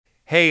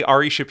Hey,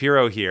 Ari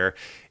Shapiro here.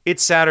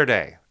 It's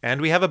Saturday, and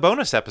we have a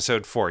bonus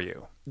episode for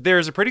you.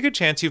 There's a pretty good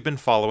chance you've been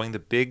following the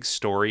big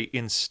story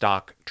in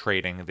stock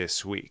trading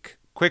this week.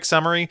 Quick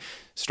summary,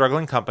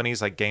 struggling companies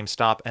like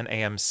GameStop and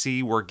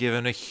AMC were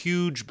given a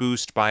huge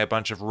boost by a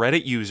bunch of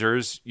Reddit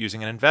users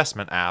using an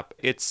investment app.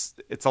 It's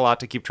a lot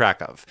to keep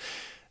track of.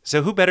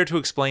 So who better to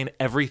explain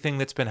everything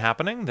that's been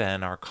happening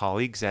than our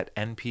colleagues at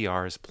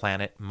NPR's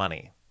Planet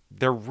Money?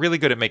 They're really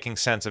good at making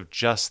sense of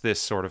just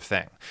this sort of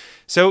thing.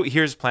 So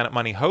here's Planet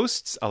Money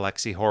hosts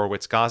Alexi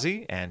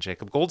Horowitz-Ghazi and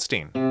Jacob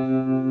Goldstein.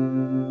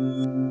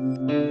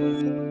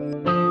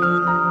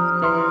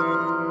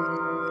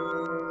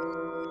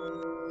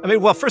 I mean,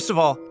 well, first of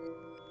all,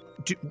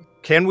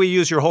 can we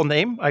use your whole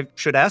name? I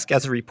should ask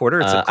as a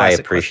reporter. It's a classic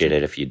I appreciate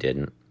question. it if you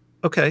didn't.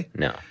 Okay.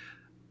 No.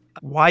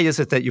 Why is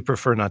it that you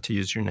prefer not to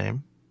use your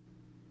name?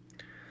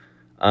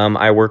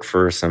 I work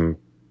for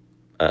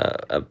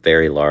a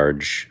very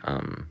large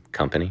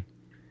company,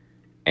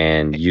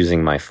 and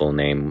using my full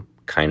name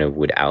kind of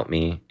would out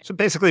me. So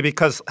basically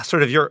because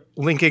sort of you're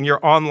linking your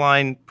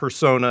online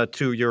persona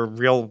to your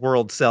real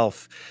world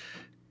self,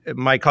 it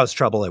might cause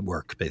trouble at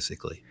work,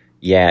 basically.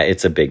 Yeah,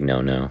 it's a big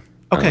no-no.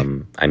 Okay.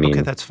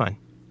 Okay, that's fine.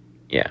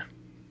 Yeah.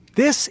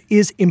 This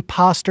is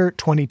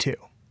Imposter22.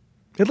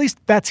 At least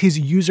that's his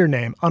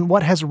username on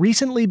what has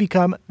recently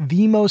become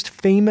the most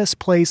famous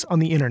place on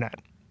the internet,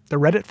 the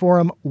Reddit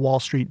forum Wall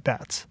Street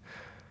Bets.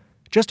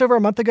 Just over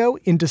a month ago,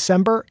 in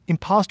December,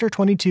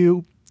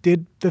 Imposter22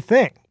 did the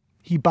thing.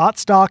 He bought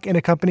stock in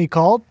a company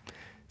called,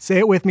 say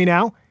it with me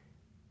now,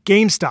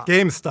 GameStop.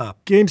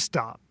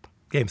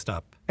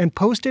 GameStop. And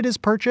posted his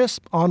purchase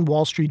on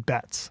Wall Street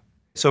Bets.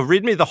 So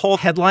read me the whole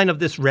headline of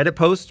this Reddit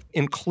post,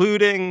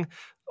 including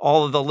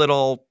all of the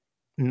little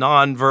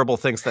non-verbal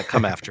things that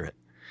come after it.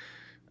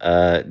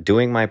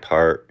 Doing my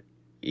part,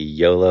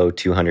 YOLO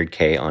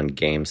 200K on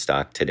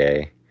GameStop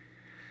today.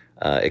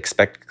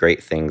 Expect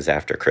great things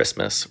after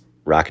Christmas.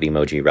 Rocket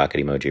emoji, rocket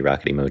emoji,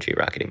 rocket emoji,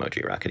 rocket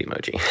emoji, rocket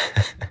emoji.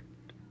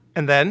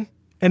 And then?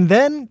 And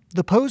then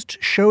the post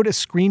showed a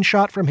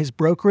screenshot from his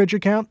brokerage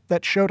account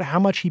that showed how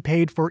much he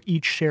paid for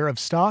each share of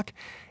stock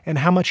and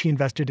how much he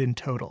invested in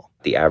total.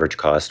 The average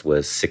cost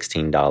was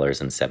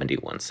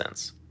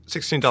 $16.71.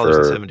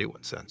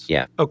 $16.71.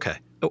 Yeah. Okay.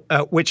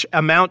 Which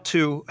amount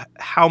to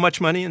how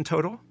much money in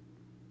total?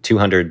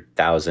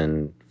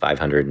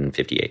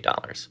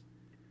 $200,558.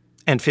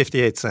 And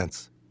 58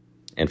 cents.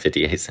 And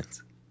 58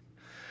 cents.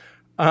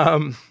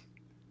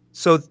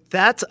 So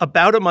that's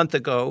about a month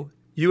ago.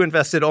 You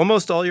invested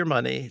almost all your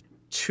money,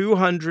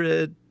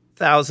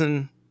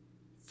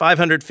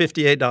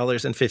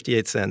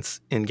 $200,558.58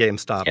 in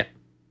GameStop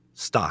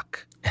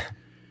stock.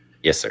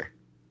 Yes, sir.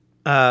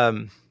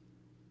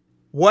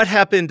 What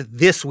happened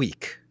this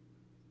week?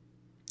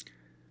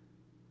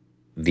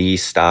 The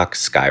stock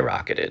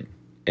skyrocketed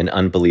an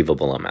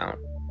unbelievable amount.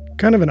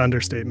 Kind of an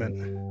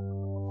understatement.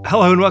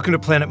 Hello and welcome to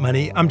Planet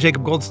Money. I'm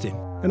Jacob Goldstein.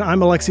 And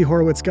I'm Alexi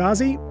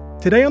Horowitz-Ghazi.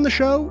 Today on the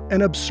show,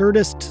 an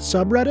absurdist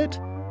subreddit,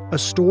 a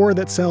store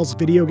that sells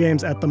video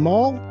games at the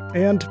mall,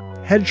 and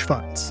hedge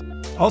funds.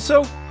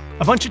 Also,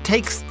 a bunch of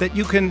takes that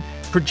you can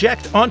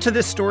project onto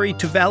this story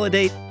to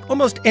validate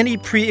almost any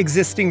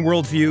pre-existing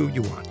worldview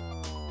you want.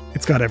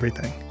 It's got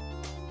everything.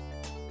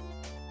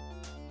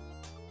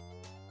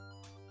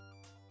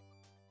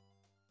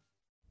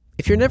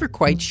 If you're never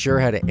quite sure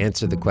how to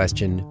answer the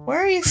question, "Where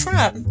are you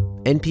from?"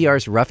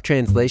 NPR's Rough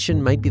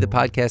Translation might be the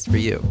podcast for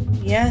you.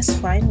 Yes,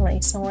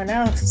 finally, someone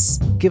else.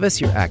 Give us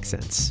your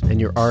accents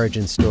and your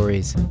origin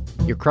stories,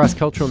 your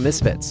cross-cultural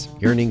misfits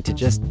yearning to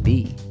just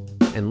be,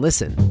 and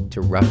listen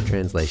to Rough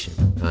Translation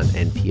on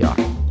NPR.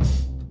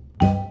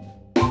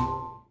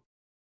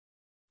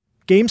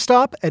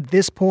 GameStop at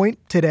this point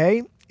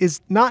today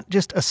is not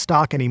just a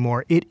stock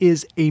anymore. It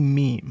is a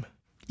meme.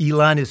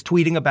 Elon is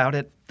tweeting about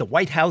it. The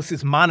White House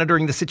is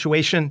monitoring the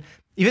situation.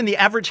 Even the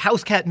average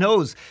house cat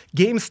knows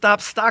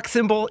GameStop's stock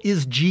symbol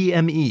is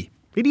GME.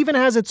 It even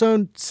has its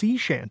own sea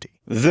shanty.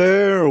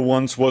 There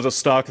once was a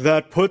stock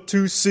that put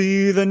to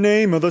sea. The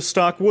name of the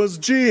stock was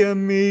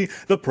GME.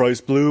 The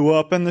price blew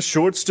up and the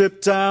shorts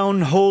dipped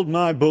down. Hold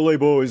my bully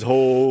boys,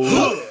 hold.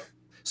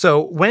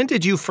 So when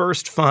did you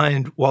first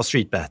find Wall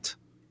Street Bets?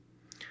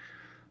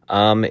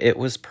 It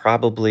was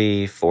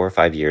probably 4 or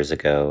 5 years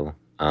ago.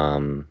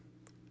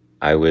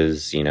 I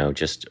was,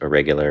 just a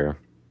regular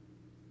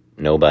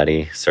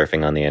nobody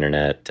surfing on the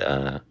internet,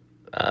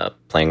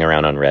 playing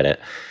around on Reddit.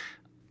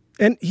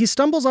 And he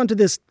stumbles onto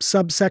this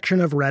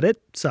subsection of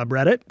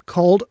subreddit,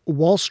 called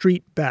Wall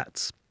Street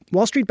Bets.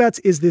 Wall Street Bets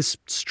is this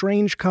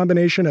strange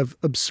combination of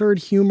absurd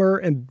humor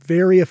and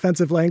very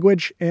offensive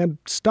language and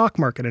stock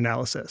market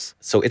analysis.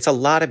 So it's a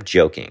lot of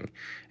joking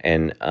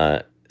and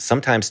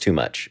sometimes too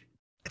much.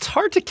 It's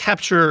hard to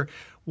capture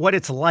what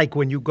it's like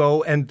when you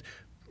go and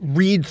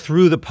read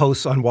through the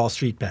posts on Wall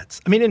Street Bets.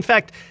 I mean, in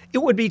fact, it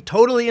would be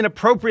totally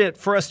inappropriate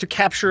for us to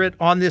capture it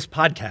on this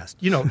podcast.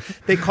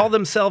 They call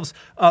themselves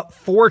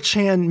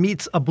 4chan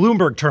meets a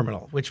Bloomberg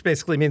terminal, which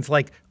basically means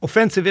like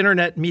offensive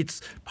internet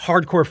meets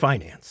hardcore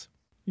finance.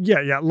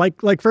 Yeah.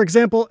 Like for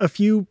example, a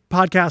few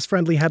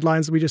podcast-friendly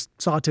headlines we just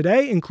saw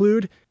today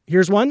include,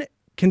 Here's one.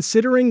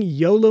 Considering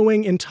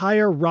YOLOing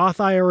entire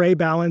Roth IRA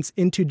balance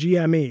into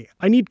GME.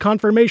 I need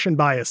confirmation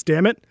bias,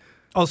 damn it.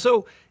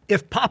 Also,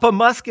 if Papa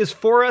Musk is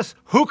for us,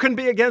 who can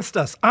be against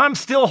us? I'm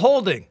still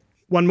holding.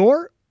 One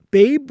more.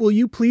 Babe, will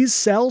you please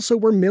sell so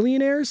we're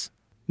millionaires?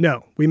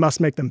 No, we must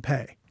make them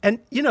pay. And,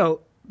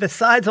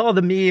 besides all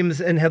the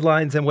memes and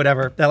headlines and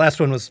whatever, that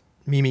last one was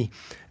Mimi,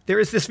 there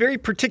is this very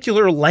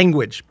particular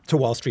language to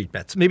Wall Street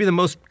bets. Maybe the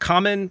most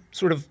common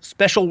sort of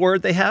special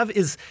word they have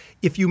is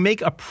if you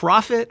make a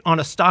profit on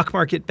a stock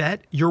market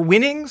bet, your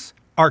winnings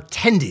are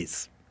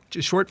tendies, which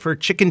is short for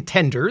chicken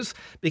tenders,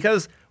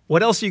 because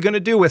what else are you going to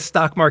do with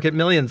stock market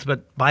millions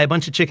but buy a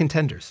bunch of chicken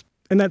tenders?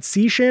 And that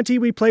sea shanty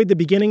we played the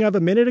beginning of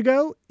a minute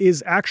ago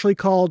is actually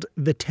called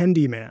the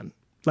Tendy Man,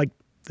 like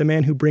the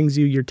man who brings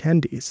you your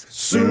tendies.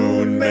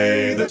 Soon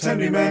may the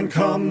Tendy Man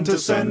come to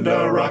send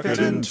a rocket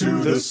into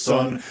the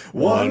sun.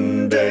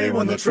 One day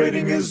when the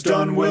trading is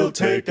done, we'll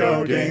take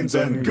our gains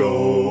and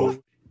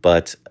go.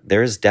 But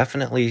there's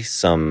definitely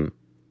some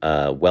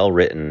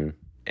well-written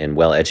and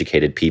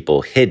well-educated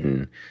people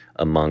hidden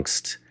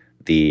amongst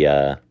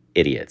the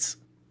idiots.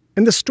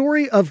 And the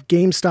story of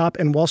GameStop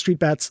and Wall Street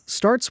Bets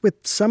starts with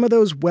some of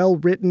those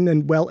well-written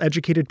and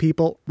well-educated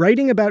people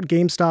writing about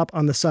GameStop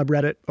on the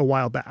subreddit a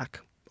while back,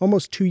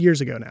 almost 2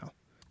 years ago now.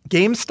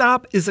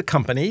 GameStop is a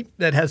company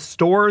that has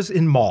stores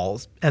in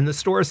malls, and the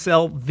stores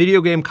sell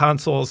video game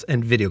consoles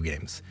and video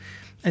games.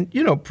 And,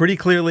 pretty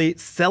clearly,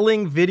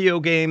 selling video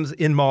games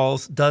in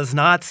malls does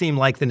not seem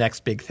like the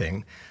next big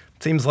thing.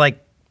 It seems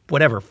like,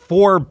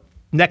 4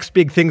 next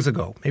big things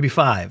ago, maybe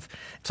 5.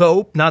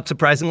 So, not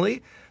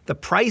surprisingly, the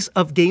price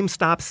of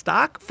GameStop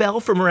stock fell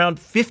from around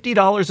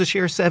 $50 a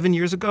share 7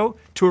 years ago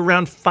to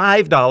around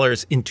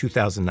 $5 in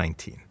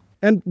 2019.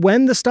 And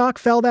when the stock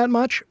fell that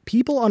much,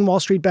 people on Wall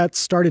Street Bets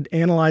started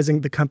analyzing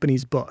the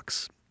company's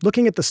books,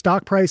 looking at the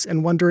stock price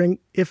and wondering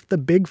if the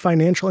big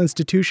financial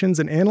institutions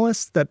and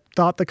analysts that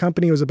thought the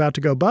company was about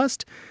to go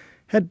bust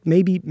had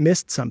maybe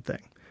missed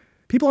something.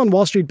 People on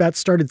Wall Street Bets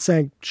started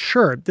saying,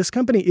 sure, this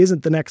company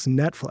isn't the next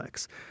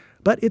Netflix,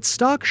 but its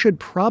stock should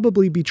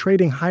probably be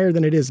trading higher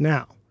than it is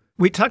now.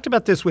 We talked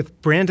about this with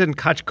Brandon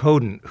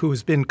Koch-Coden,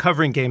 who's been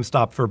covering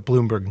GameStop for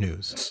Bloomberg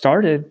News.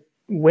 Started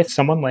with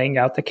someone laying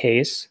out the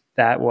case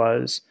that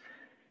was,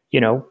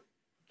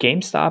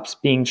 GameStop's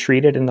being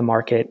treated in the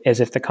market as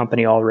if the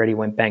company already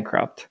went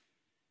bankrupt.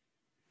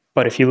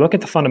 But if you look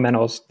at the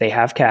fundamentals, they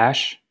have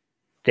cash,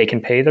 they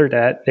can pay their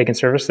debt, they can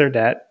service their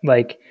debt.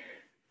 Like,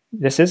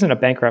 this isn't a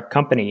bankrupt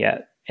company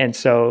yet. And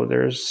so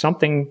there's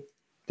something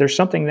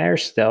there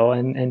still,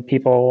 and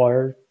people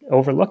are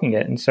overlooking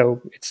it. And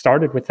so it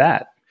started with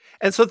that.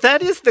 And so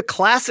that is the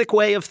classic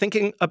way of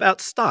thinking about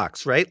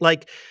stocks, right?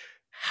 Like,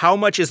 how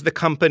much is the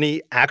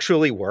company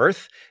actually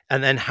worth?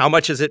 And then how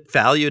much is it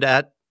valued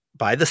at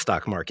by the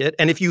stock market?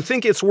 And if you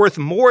think it's worth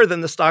more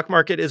than the stock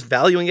market is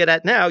valuing it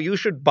at now, you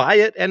should buy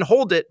it and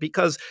hold it,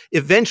 because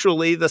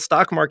eventually the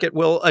stock market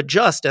will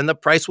adjust and the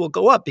price will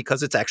go up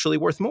because it's actually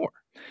worth more.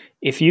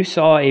 If you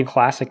saw a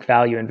classic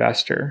value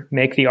investor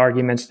make the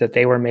arguments that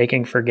they were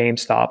making for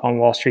GameStop on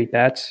Wall Street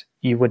Bets,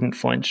 you wouldn't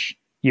flinch.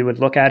 You would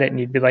look at it and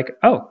you'd be like,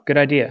 oh, good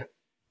idea.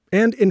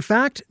 And in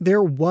fact,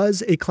 there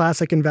was a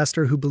classic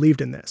investor who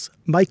believed in this,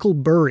 Michael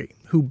Burry,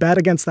 who bet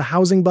against the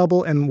housing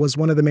bubble and was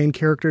one of the main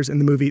characters in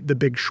the movie The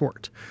Big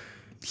Short.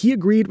 He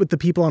agreed with the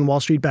people on Wall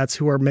Street Bets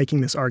who are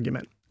making this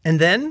argument. And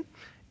then,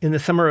 in the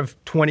summer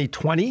of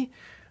 2020,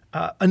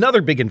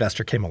 another big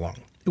investor came along.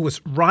 It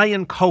was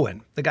Ryan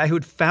Cohen, the guy who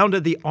had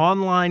founded the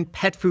online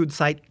pet food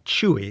site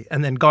Chewy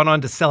and then gone on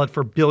to sell it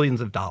for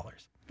billions of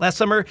dollars. Last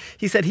summer,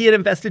 he said he had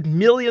invested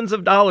millions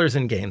of dollars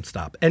in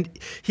GameStop, and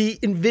he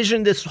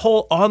envisioned this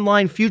whole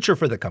online future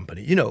for the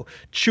company,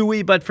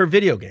 Chewy, but for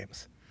video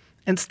games.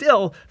 And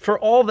still, for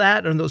all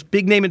that and those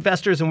big name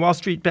investors and Wall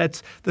Street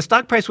Bets, the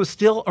stock price was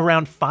still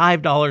around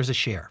 $5 a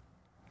share.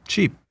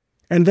 Cheap.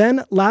 And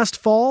then last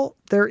fall,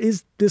 there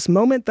is this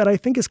moment that I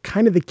think is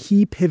kind of the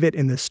key pivot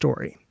in this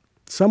story.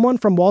 Someone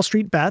from Wall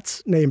Street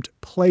Bets named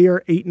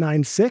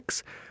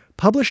Player896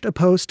 published a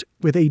post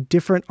with a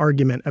different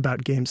argument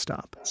about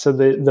GameStop. So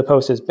the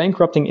post is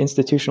Bankrupting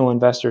Institutional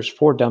Investors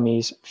for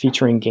Dummies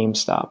featuring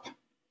GameStop.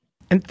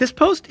 And this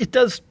post, it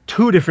does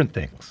two different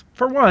things.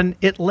 For one,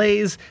 it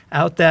lays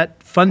out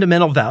that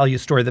fundamental value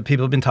story that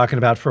people have been talking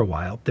about for a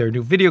while. There are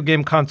new video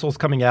game consoles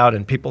coming out,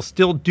 and people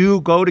still do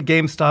go to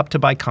GameStop to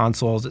buy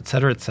consoles, et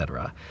cetera, et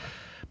cetera.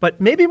 But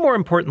maybe more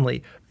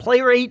importantly,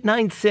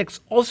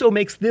 Player896 also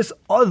makes this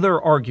other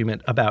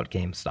argument about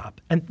GameStop.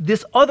 And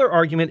this other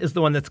argument is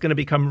the one that's going to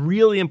become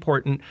really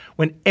important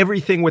when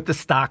everything with the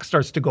stock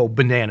starts to go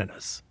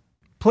bananas.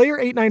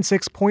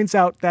 Player896 points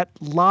out that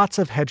lots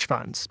of hedge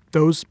funds,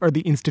 those are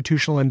the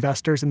institutional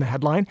investors in the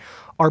headline,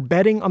 are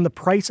betting on the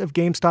price of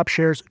GameStop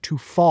shares to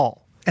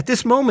fall. At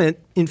this moment,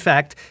 in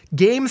fact,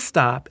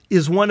 GameStop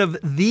is one of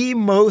the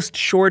most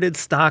shorted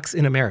stocks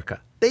in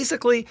America.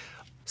 Basically,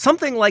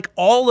 something like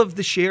all of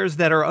the shares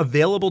that are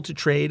available to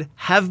trade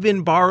have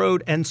been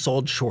borrowed and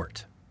sold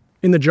short.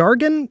 In the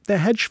jargon, the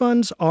hedge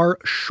funds are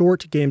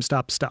short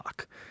GameStop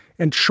stock.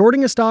 And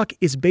shorting a stock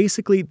is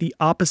basically the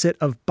opposite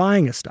of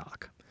buying a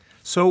stock.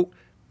 So,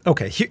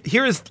 okay,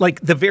 here is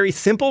like the very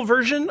simple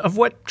version of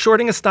what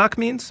shorting a stock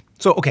means.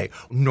 So, okay,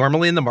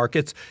 normally in the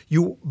markets,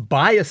 you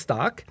buy a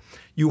stock,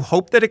 you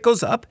hope that it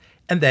goes up,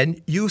 and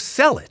then you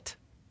sell it.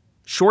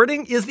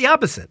 Shorting is the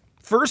opposite.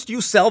 First,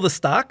 you sell the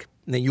stock,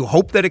 and then you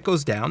hope that it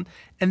goes down,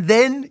 and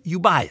then you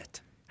buy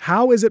it.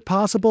 How is it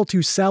possible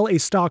to sell a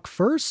stock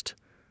first?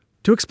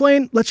 To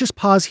explain, let's just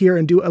pause here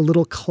and do a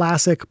little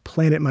classic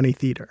Planet Money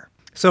theater.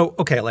 So,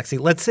 okay, Alexi,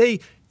 let's say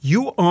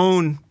you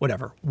own,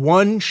 whatever,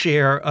 1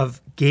 share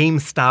of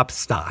GameStop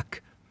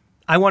stock.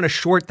 I want to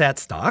short that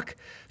stock.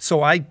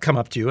 So I come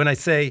up to you and I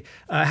say,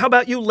 how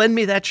about you lend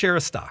me that share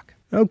of stock?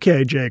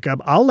 Okay,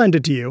 Jacob, I'll lend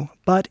it to you,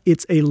 but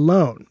it's a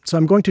loan. So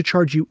I'm going to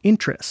charge you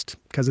interest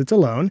because it's a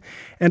loan.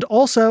 And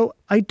also,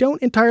 I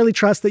don't entirely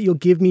trust that you'll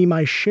give me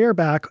my share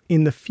back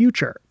in the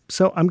future.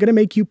 So I'm going to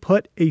make you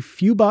put a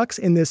few bucks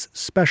in this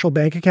special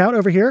bank account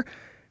over here.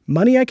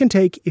 Money I can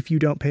take if you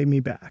don't pay me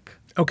back.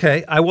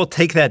 Okay, I will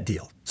take that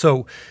deal.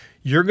 So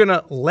you're going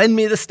to lend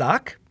me the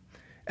stock,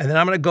 and then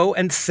I'm going to go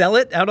and sell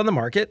it out on the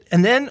market.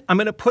 And then I'm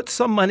going to put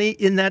some money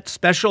in that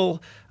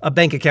special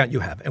bank account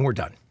you have, and we're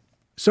done.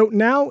 So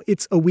now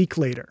it's a week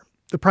later.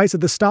 The price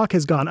of the stock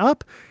has gone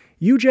up.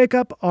 You,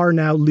 Jacob, are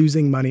now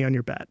losing money on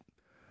your bet.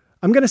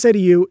 I'm going to say to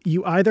you,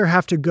 you either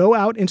have to go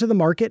out into the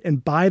market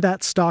and buy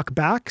that stock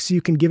back so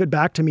you can give it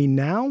back to me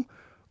now,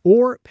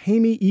 or pay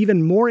me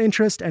even more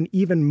interest and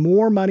even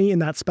more money in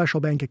that special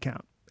bank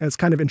account as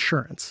kind of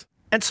insurance.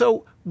 And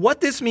so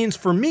what this means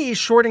for me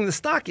shorting the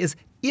stock is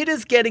it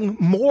is getting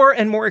more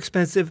and more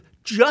expensive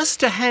just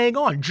to hang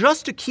on,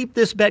 just to keep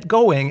this bet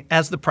going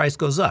as the price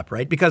goes up,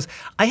 right? Because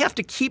I have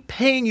to keep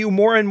paying you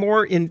more and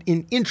more in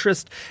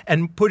interest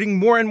and putting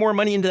more and more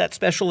money into that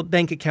special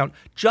bank account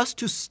just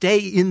to stay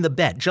in the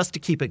bet, just to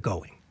keep it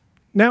going.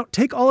 Now,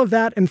 take all of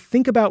that and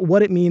think about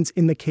what it means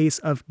in the case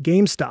of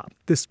GameStop,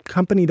 this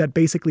company that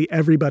basically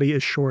everybody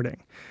is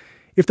shorting.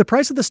 If the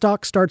price of the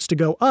stock starts to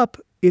go up,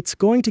 it's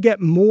going to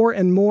get more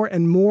and more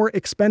and more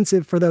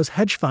expensive for those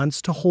hedge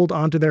funds to hold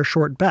onto their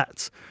short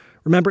bets.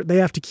 Remember, they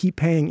have to keep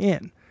paying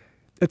in.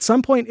 At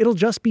some point, it'll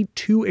just be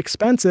too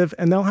expensive,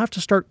 and they'll have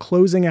to start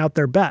closing out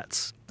their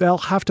bets. They'll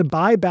have to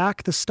buy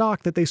back the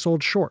stock that they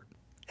sold short.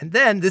 And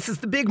then, this is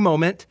the big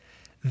moment,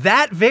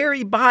 that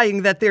very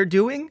buying that they're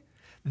doing,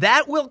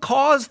 that will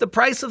cause the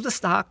price of the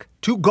stock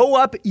to go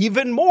up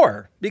even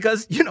more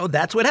because,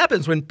 that's what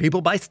happens when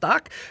people buy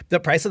stock. The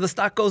price of the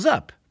stock goes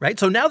up, right?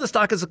 So now the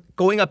stock is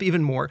going up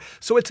even more.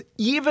 So it's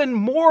even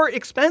more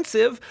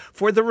expensive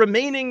for the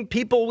remaining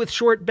people with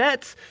short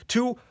bets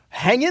to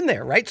hang in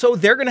there, right? So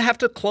they're going to have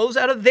to close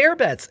out of their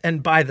bets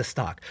and buy the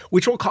stock,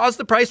 which will cause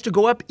the price to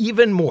go up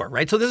even more,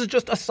 right? So this is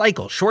just a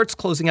cycle. Shorts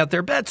closing out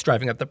their bets,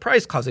 driving up the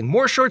price, causing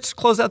more shorts to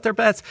close out their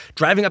bets,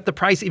 driving up the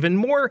price even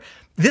more.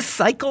 This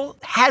cycle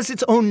has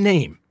its own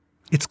name.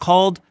 It's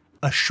called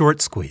a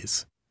short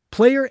squeeze.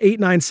 Player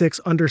 896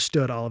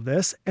 understood all of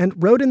this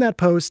and wrote in that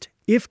post,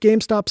 if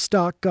GameStop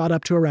stock got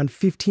up to around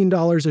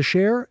 $15 a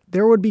share,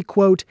 there would be,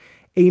 quote,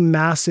 a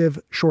massive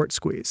short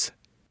squeeze.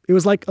 It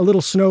was like a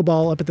little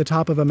snowball up at the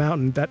top of a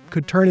mountain that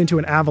could turn into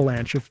an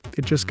avalanche if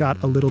it just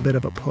got a little bit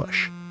of a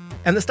push.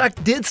 And the stock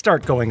did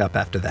start going up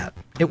after that.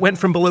 It went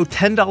from below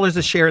 $10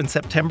 a share in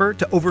September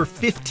to over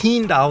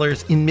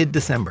 $15 in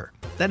mid-December.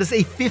 That is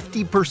a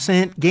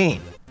 50%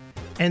 gain.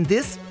 And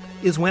this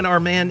is when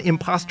our man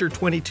Imposter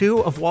 22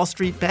 of Wall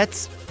Street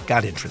Bets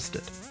got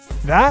interested.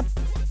 That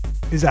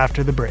is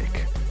after the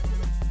break.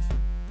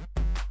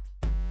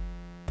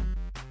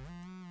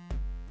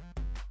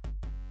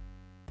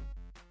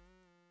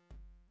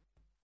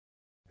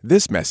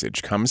 This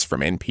message comes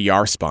from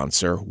NPR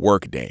sponsor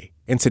Workday.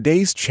 In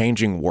today's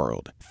changing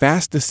world,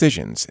 fast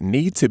decisions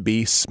need to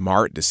be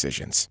smart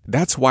decisions.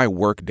 That's why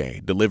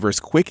Workday delivers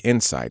quick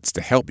insights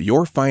to help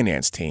your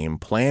finance team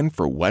plan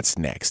for what's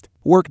next.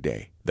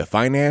 Workday, the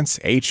finance,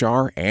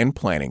 HR, and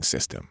planning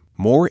system.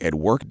 More at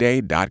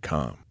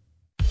Workday.com.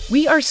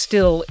 We are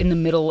still in the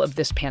middle of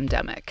this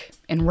pandemic.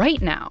 And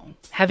right now,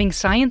 having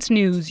science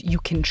news you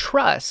can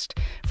trust,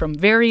 from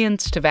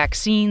variants to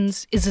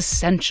vaccines, is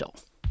essential.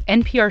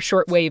 NPR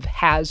Shortwave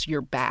has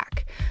your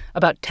back.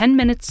 About 10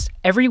 minutes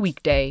every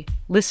weekday,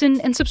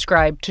 listen and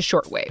subscribe to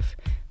Shortwave,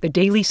 the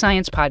daily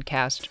science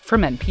podcast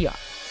from NPR.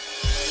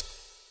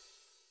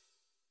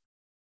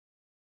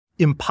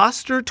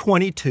 Imposter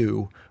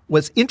 22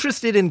 was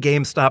interested in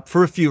GameStop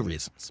for a few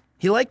reasons.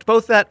 He liked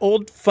both that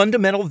old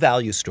fundamental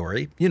value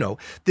story,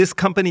 this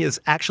company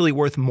is actually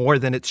worth more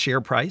than its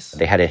share price.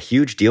 They had a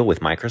huge deal with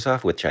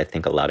Microsoft, which I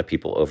think a lot of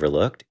people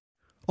overlooked.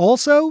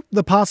 Also,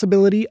 the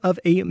possibility of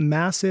a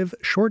massive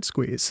short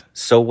squeeze.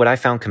 So what I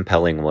found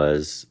compelling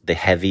was the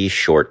heavy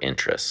short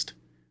interest.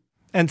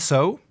 And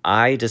so?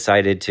 I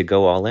decided to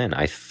go all in.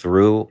 I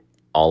threw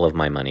all of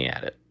my money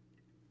at it.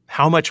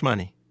 How much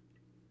money?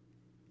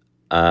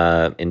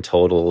 In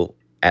total,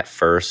 at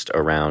first,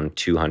 around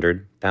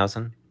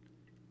 $200,000.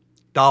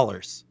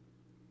 Dollars?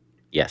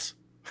 Yes.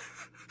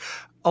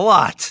 A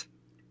lot.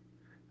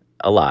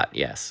 A lot,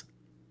 yes.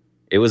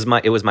 It was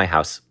my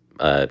house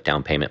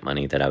down payment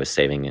money that I was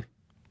saving.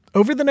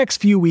 Over the next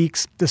few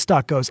weeks, the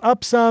stock goes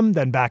up some,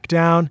 then back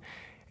down.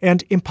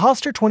 And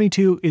Imposter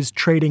 22 is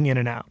trading in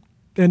and out.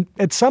 And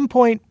at some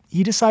point,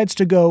 he decides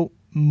to go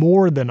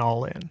more than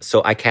all in.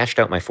 So I cashed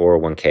out my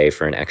 401k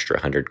for an extra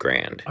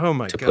 $100,000. Oh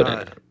my to put in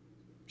God. it.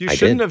 You I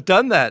shouldn't did. have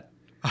done that.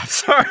 I'm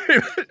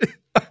sorry.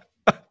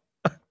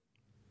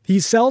 He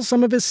sells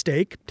some of his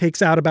stake,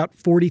 takes out about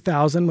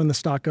 $40,000 when the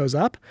stock goes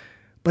up,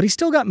 but he's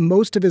still got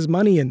most of his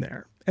money in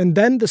there. And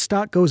then the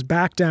stock goes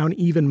back down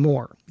even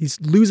more.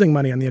 He's losing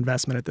money on the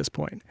investment at this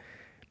point.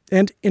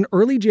 And in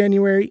early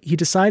January, he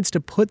decides to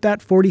put that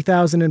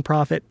 $40,000 in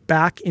profit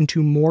back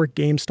into more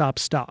GameStop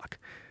stock.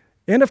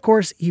 And of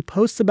course, he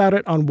posts about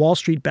it on Wall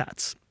Street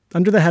Bets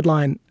under the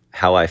headline,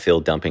 How I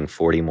Feel Dumping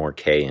 40 More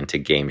K into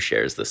Game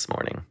Shares This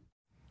Morning.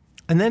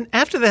 And then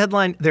after the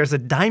headline, there's a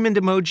diamond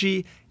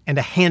emoji and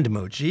a hand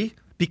emoji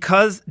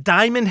because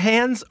diamond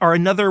hands are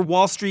another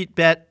Wall Street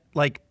Bet,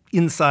 like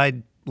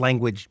inside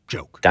language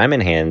joke.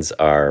 Diamond hands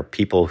are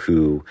people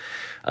who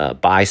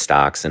buy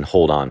stocks and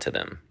hold on to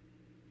them,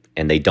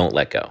 and they don't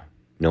let go,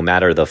 no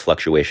matter the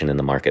fluctuation in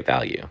the market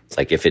value. It's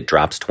like if it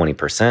drops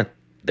 20%,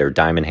 they're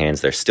diamond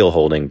hands, they're still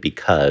holding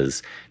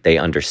because they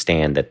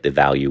understand that the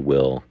value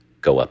will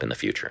go up in the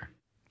future.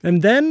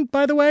 And then,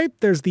 by the way,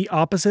 there's the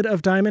opposite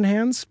of diamond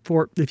hands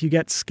for if you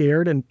get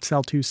scared and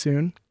sell too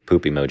soon.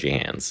 Poop emoji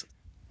hands.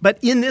 But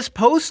in this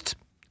post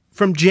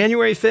from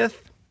January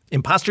 5th,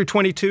 Imposter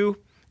 22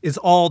 is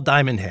all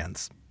diamond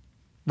hands.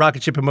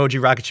 Rocket ship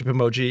emoji, rocket ship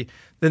emoji.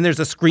 Then there's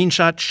a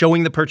screenshot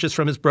showing the purchase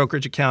from his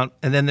brokerage account.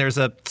 And then there's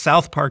a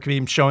South Park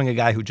meme showing a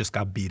guy who just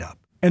got beat up.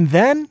 And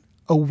then,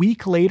 a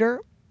week later,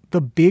 the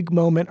big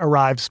moment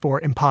arrives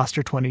for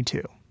Imposter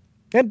 22.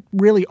 And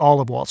really all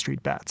of Wall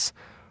Street Bets.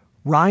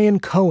 Ryan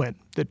Cohen,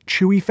 the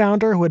Chewy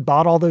founder who had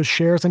bought all those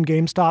shares in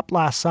GameStop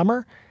last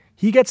summer,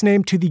 he gets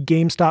named to the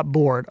GameStop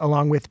board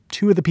along with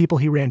two of the people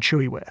he ran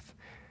Chewy with.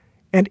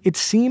 And it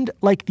seemed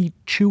like the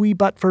Chewy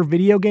but for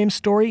video game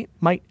story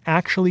might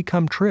actually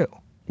come true.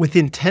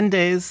 Within 10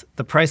 days,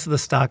 the price of the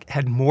stock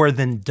had more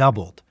than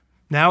doubled.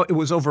 Now it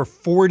was over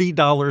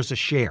 $40 a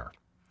share.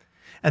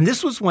 And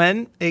this was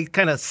when a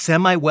kind of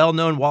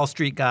semi-well-known Wall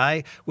Street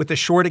guy with a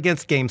short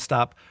against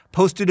GameStop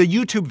posted a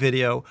YouTube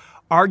video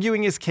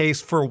arguing his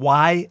case for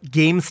why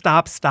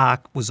GameStop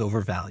stock was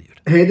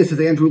overvalued. Hey, this is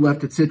Andrew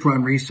Left at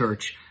Citron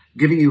Research,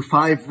 giving you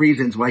 5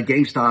 reasons why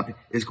GameStop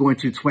is going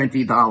to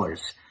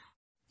 $20.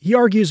 He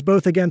argues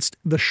both against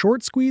the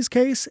short squeeze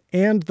case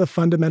and the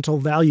fundamental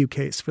value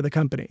case for the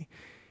company.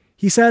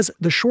 He says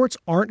the shorts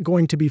aren't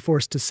going to be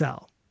forced to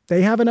sell.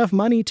 They have enough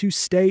money to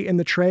stay in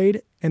the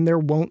trade, and there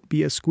won't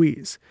be a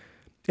squeeze.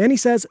 And he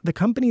says the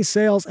company's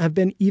sales have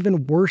been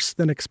even worse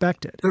than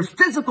expected. Their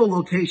physical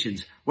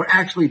locations were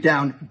actually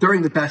down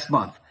during the best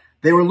month.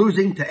 They were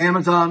losing to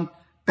Amazon,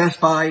 Best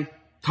Buy,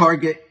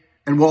 Target,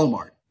 and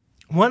Walmart.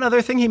 One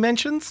other thing he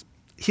mentions,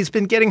 he's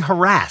been getting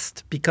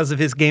harassed because of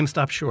his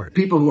GameStop short.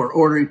 People who are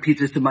ordering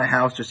pizzas to my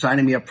house or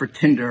signing me up for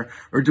Tinder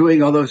or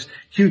doing all those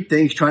cute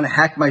things trying to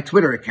hack my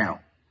Twitter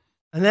account.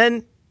 And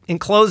then, in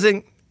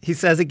closing, he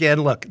says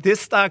again, look, this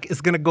stock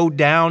is going to go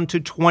down to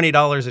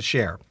 $20 a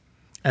share.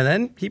 And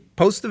then he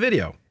posts the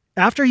video.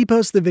 After he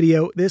posts the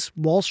video, this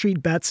Wall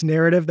Street Bets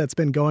narrative that's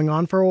been going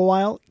on for a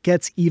while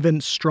gets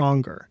even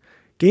stronger.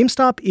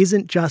 GameStop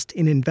isn't just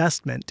an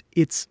investment,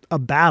 it's a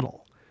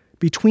battle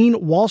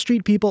between Wall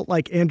Street people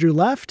like Andrew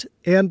Left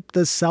and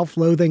the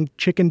self-loathing,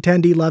 chicken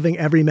tendy-loving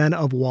everymen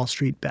of Wall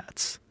Street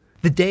Bets.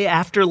 The day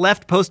after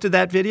Left posted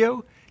that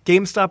video,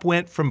 GameStop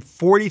went from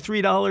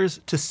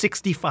 $43 to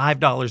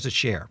 $65 a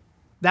share.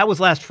 That was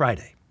last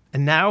Friday.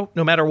 And now,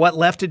 no matter what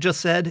Left had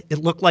just said, it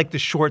looked like the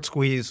short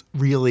squeeze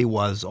really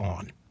was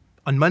on.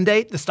 On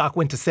Monday, the stock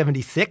went to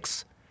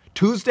 76,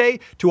 Tuesday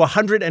to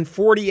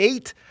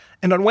 148,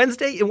 and on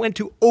Wednesday, it went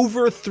to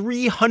over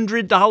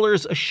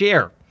 $300 a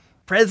share.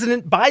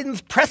 President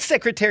Biden's press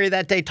secretary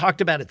that day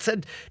talked about it,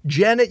 said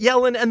Janet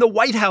Yellen and the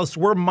White House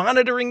were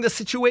monitoring the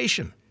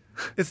situation.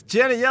 It's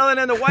Janet Yellen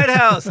and the White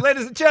House,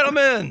 ladies and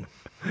gentlemen.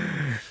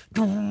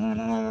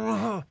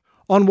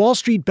 On Wall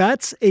Street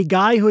Bets, a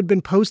guy who had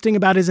been posting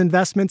about his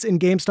investments in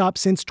GameStop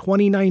since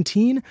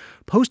 2019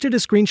 posted a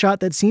screenshot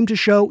that seemed to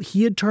show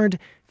he had turned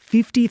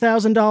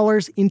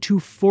 $50,000 into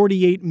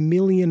 $48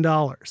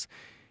 million.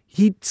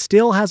 He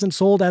still hasn't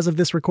sold as of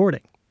this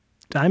recording.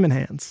 Diamond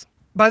hands.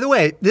 By the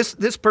way,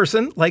 this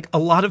person, like a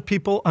lot of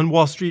people on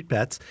Wall Street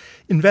Bets,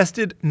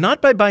 invested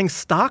not by buying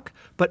stock,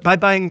 but by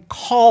buying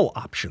call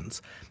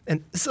options.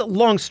 And this is a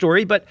long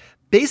story, but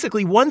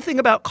basically one thing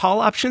about call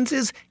options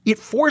is it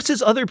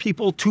forces other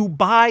people to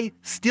buy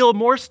still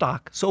more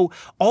stock. So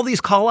all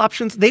these call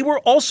options, they were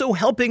also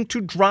helping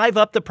to drive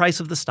up the price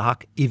of the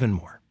stock even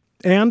more.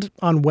 And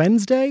on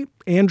Wednesday,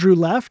 Andrew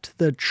Left,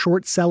 the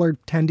short seller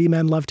Tendy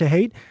Men love to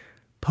hate,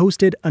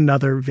 posted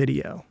another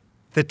video.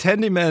 The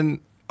Tendy Men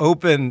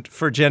opened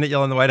for Janet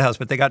Yellen in the White House,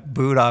 but they got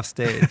booed off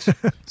stage.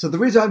 So the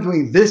reason I'm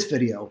doing this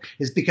video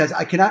is because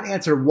I cannot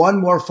answer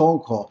one more phone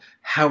call.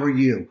 How are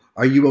you?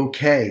 Are you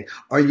okay?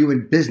 Are you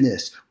in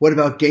business? What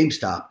about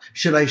GameStop?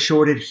 Should I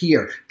short it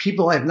here?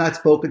 People I have not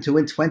spoken to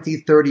in 20,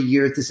 30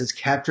 years. This has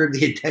captured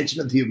the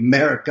attention of the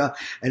America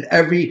and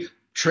every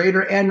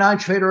trader and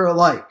non-trader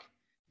alike.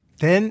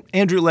 Then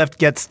Andrew Left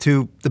gets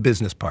to the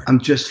business part. I'm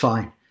just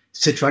fine.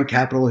 Citron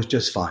Capital is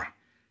just fine.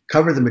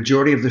 Cover the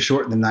majority of the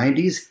short in the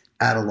 90s,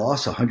 at a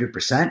loss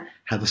 100%,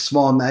 have a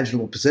small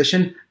imaginable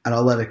position, and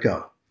I'll let it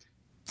go.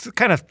 It's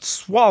kind of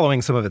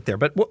swallowing some of it there.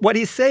 But what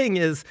he's saying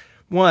is,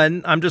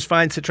 one, I'm just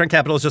fine. Citron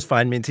Capital is just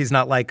fine means he's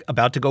not like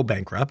about to go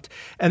bankrupt.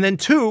 And then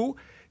two,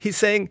 he's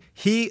saying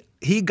he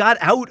got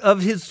out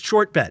of his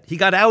short bet. He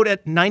got out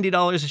at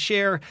 $90 a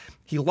share.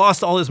 He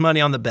lost all his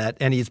money on the bet,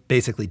 and he's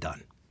basically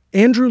done.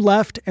 Andrew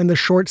Left and the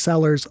short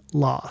sellers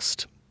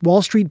lost.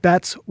 Wall Street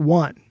Bets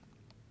won.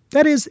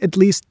 That is at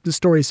least the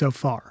story so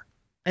far.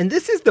 And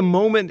this is the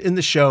moment in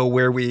the show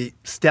where we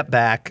step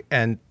back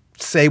and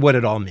say what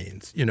it all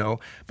means, you know.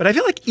 But I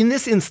feel like in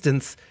this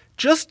instance,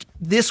 just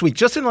this week,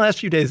 just in the last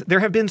few days, there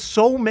have been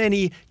so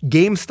many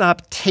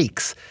GameStop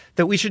takes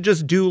that we should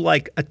just do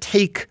like a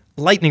take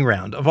lightning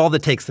round of all the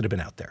takes that have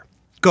been out there.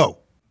 Go.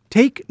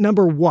 Take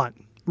number 1,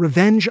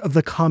 revenge of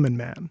the common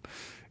man.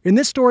 In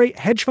this story,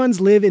 hedge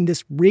funds live in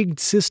this rigged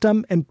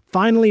system, and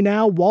finally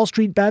now Wall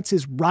Street Bets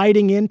is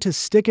riding in to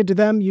stick it to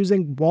them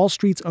using Wall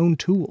Street's own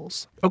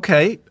tools.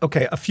 Okay.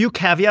 A few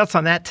caveats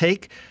on that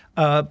take.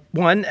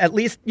 One, at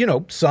least, you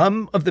know,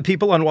 some of the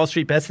people on Wall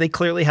Street Bets, they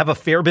clearly have a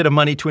fair bit of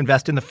money to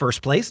invest in the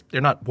first place.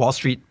 They're not Wall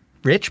Street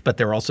rich, but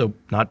they're also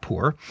not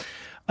poor.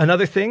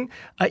 Another thing,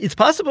 it's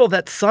possible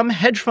that some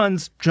hedge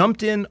funds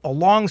jumped in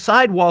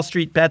alongside Wall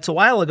Street Bets a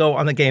while ago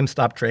on the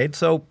GameStop trade,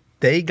 so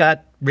they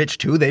got rich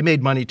too. They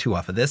made money too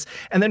off of this.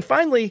 And then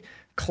finally,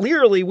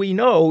 clearly we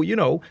know, you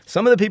know,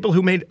 some of the people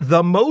who made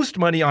the most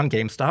money on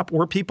GameStop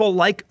were people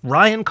like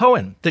Ryan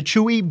Cohen, the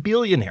Chewy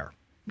billionaire,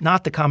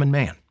 not the common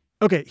man.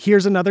 Okay,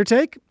 here's another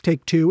take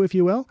 2, if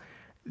you will.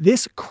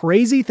 This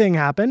crazy thing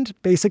happened.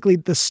 Basically,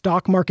 the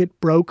stock market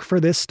broke for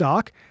this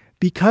stock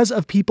because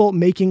of people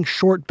making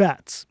short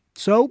bets.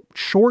 So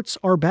shorts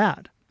are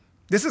bad.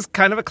 This is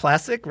kind of a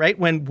classic, right?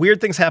 When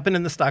weird things happen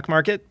in the stock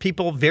market,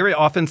 people very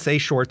often say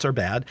shorts are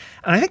bad.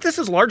 And I think this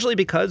is largely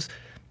because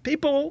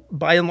people,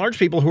 by and large,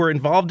 people who are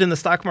involved in the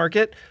stock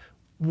market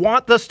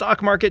want the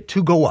stock market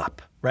to go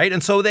up, right?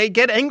 And so they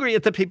get angry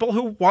at the people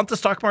who want the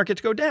stock market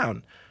to go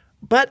down.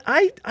 But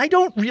I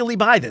don't really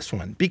buy this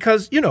one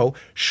because, you know,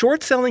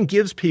 short selling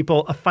gives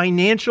people a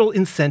financial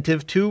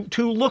incentive to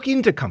look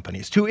into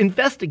companies, to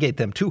investigate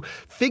them, to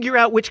figure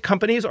out which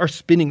companies are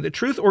spinning the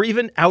truth or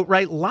even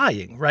outright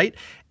lying, right?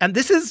 And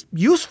this is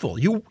useful.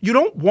 You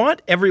don't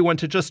want everyone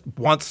to just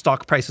want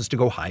stock prices to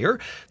go higher.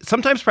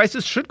 Sometimes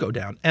prices should go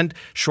down, and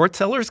short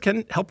sellers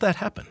can help that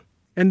happen.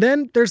 And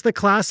then there's the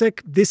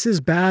classic, this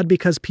is bad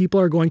because people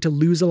are going to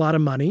lose a lot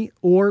of money,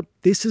 or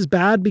this is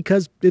bad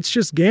because it's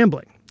just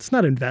gambling. It's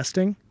not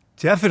investing.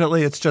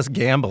 Definitely, it's just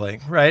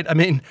gambling, right? I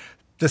mean,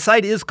 the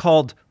site is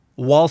called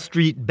Wall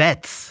Street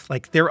Bets.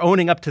 Like, they're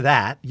owning up to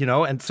that, you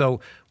know, and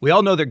so we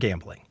all know they're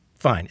gambling.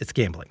 Fine, it's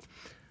gambling.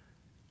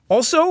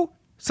 Also,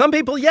 some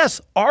people, yes,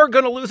 are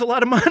going to lose a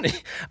lot of money.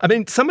 I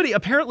mean, somebody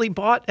apparently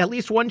bought at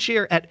least one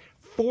share at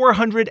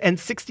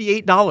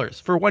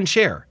 $468 for one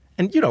share.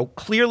 And, you know,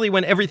 clearly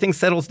when everything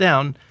settles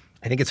down,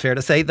 I think it's fair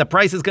to say the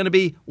price is going to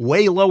be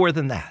way lower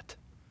than that.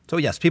 So,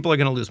 yes, people are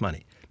going to lose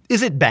money.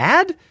 Is it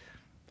bad?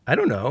 I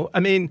don't know.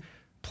 I mean,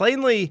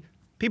 plainly,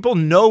 people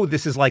know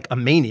this is like a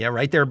mania,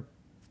 right? They're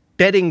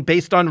betting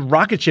based on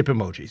rocket ship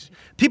emojis.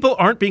 People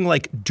aren't being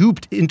like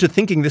duped into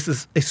thinking this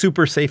is a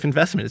super safe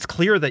investment. It's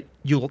clear that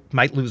you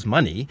might lose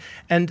money.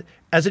 And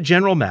as a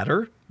general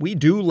matter, we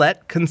do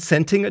let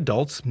consenting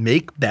adults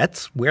make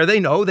bets where they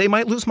know they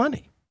might lose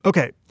money.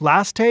 Okay,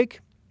 last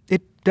take.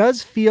 It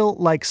does feel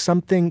like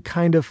something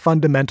kind of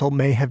fundamental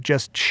may have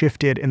just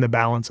shifted in the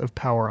balance of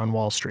power on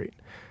Wall Street.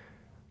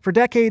 For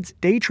decades,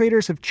 day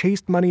traders have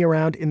chased money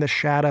around in the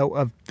shadow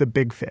of the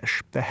big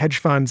fish, the hedge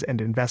funds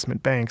and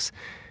investment banks.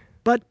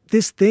 But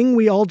this thing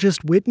we all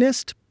just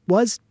witnessed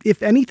was,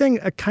 if anything,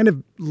 a kind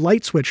of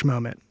light switch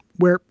moment,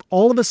 where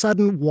all of a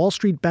sudden Wall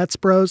Street Bets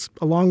bros,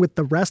 along with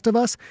the rest of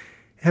us,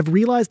 have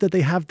realized that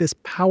they have this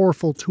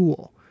powerful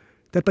tool,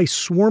 that by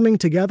swarming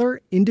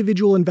together,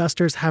 individual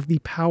investors have the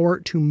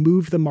power to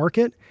move the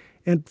market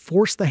and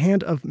force the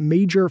hand of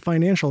major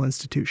financial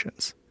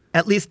institutions.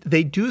 At least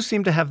they do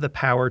seem to have the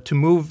power to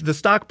move the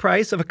stock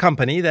price of a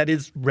company that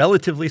is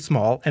relatively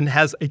small and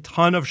has a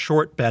ton of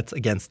short bets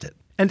against it.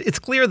 And it's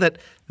clear that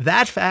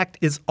that fact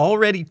is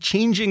already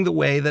changing the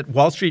way that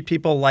Wall Street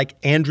people like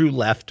Andrew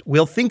Left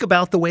will think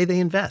about the way they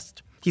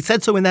invest. He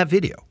said so in that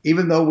video.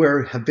 Even though we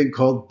have been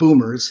called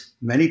boomers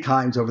many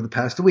times over the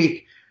past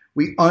week,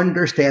 we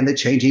understand the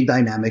changing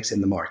dynamics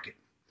in the market.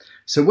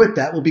 So with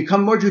that, we'll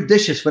become more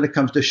judicious when it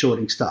comes to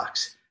shorting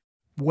stocks.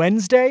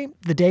 Wednesday,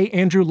 the day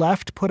Andrew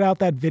Left put out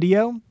that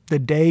video, the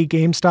day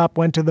GameStop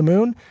went to the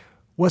moon,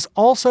 was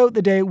also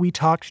the day we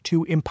talked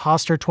to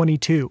Imposter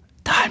 22.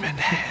 Diamond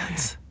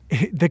hands.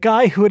 The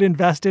guy who had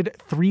invested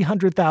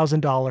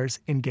 $300,000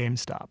 in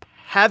GameStop.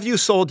 Have you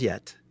sold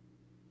yet?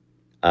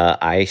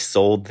 I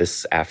sold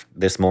this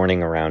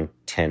morning around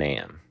 10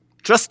 a.m.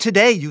 Just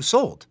today you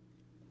sold?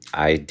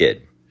 I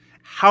did.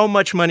 How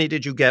much money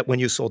did you get when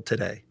you sold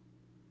today?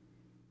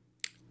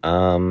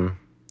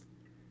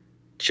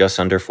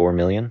 Just under $4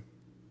 million.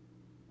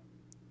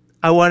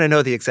 I want to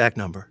know the exact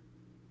number.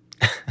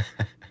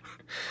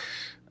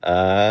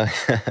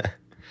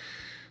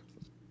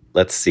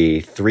 Let's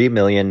see,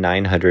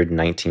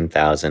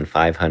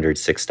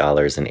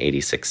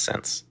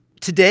 $3,919,506.86.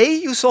 Today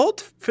you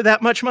sold for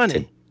that much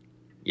money?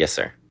 Yes,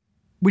 sir.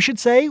 We should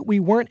say we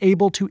weren't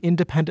able to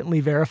independently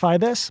verify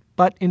this,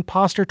 but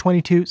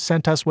Imposter22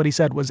 sent us what he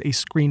said was a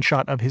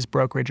screenshot of his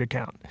brokerage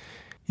account.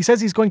 He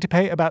says he's going to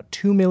pay about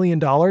 $2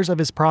 million of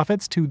his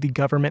profits to the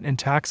government in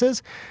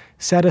taxes,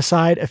 set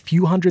aside a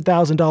few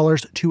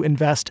 $100,000 to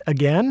invest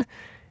again,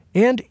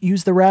 and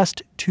use the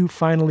rest to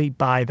finally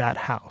buy that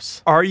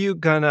house. Are you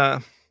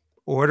gonna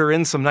order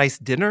in some nice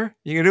dinner?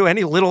 You gonna do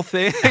any little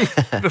thing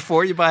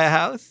before you buy a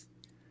house?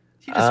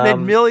 You just made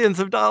millions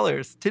of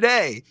dollars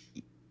today.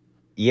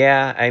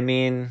 Yeah, I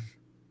mean,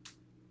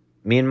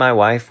 me and my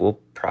wife will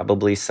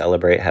probably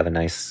celebrate, have a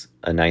nice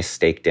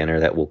steak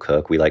dinner that we'll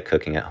cook. We like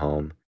cooking at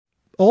home.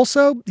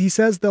 Also, he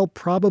says they'll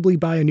probably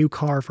buy a new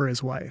car for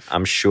his wife.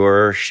 I'm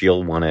sure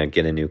she'll want to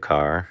get a new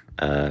car.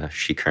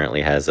 She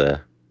currently has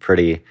a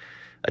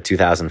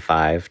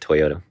 2005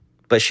 Toyota.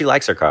 But she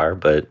likes her car,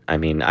 but I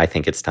mean, I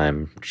think it's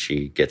time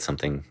she gets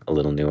something a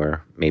little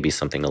newer, maybe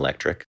something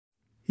electric.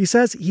 He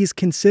says he's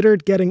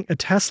considered getting a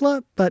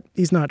Tesla, but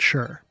he's not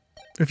sure.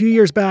 A few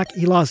years back,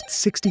 he lost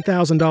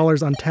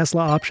 $60,000 on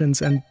Tesla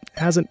options and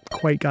hasn't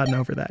quite gotten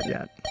over that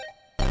yet.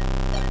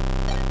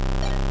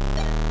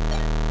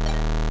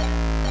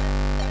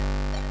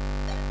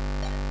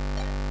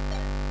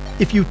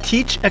 If you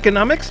teach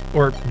economics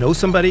or know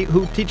somebody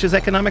who teaches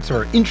economics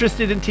or are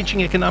interested in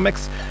teaching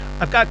economics,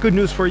 I've got good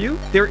news for you.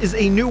 There is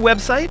a new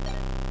website,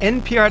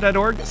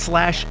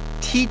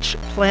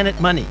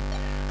 npr.org/teachplanetmoney.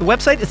 The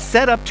website is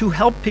set up to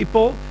help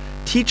people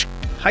teach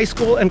high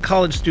school and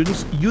college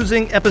students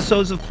using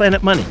episodes of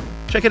Planet Money.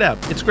 Check it out.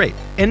 It's great.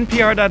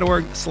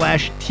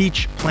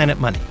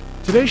 npr.org/teachplanetmoney.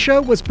 Today's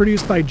show was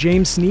produced by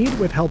James Sneed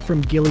with help from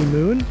Gilly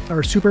Moon.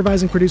 Our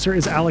supervising producer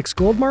is Alex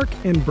Goldmark,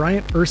 and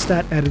Bryant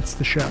Erstadt edits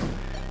the show.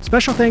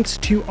 Special thanks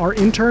to our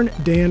intern,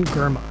 Dan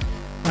Gurma.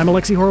 I'm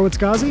Alexi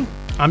Horowitz-Ghazi.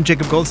 I'm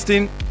Jacob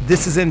Goldstein.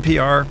 This is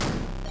NPR.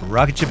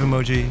 Rocket ship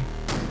emoji.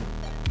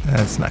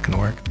 That's not going to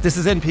work. This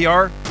is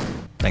NPR.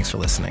 Thanks for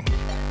listening.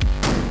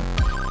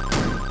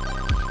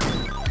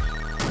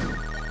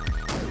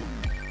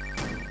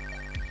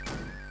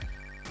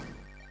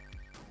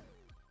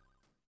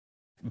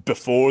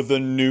 Before the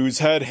news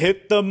had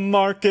hit the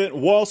market,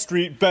 Wall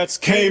Street bets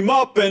came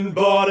up and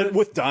bought it.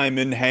 With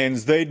diamond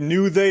hands, they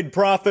knew they'd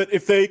profit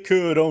if they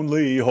could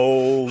only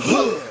hold.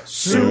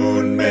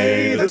 Soon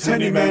may the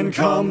tiny man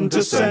come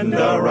to send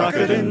a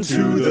rocket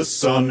into the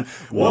sun.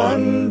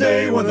 One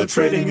day when the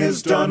trading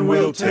is done,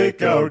 we'll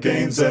take our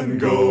gains and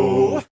go.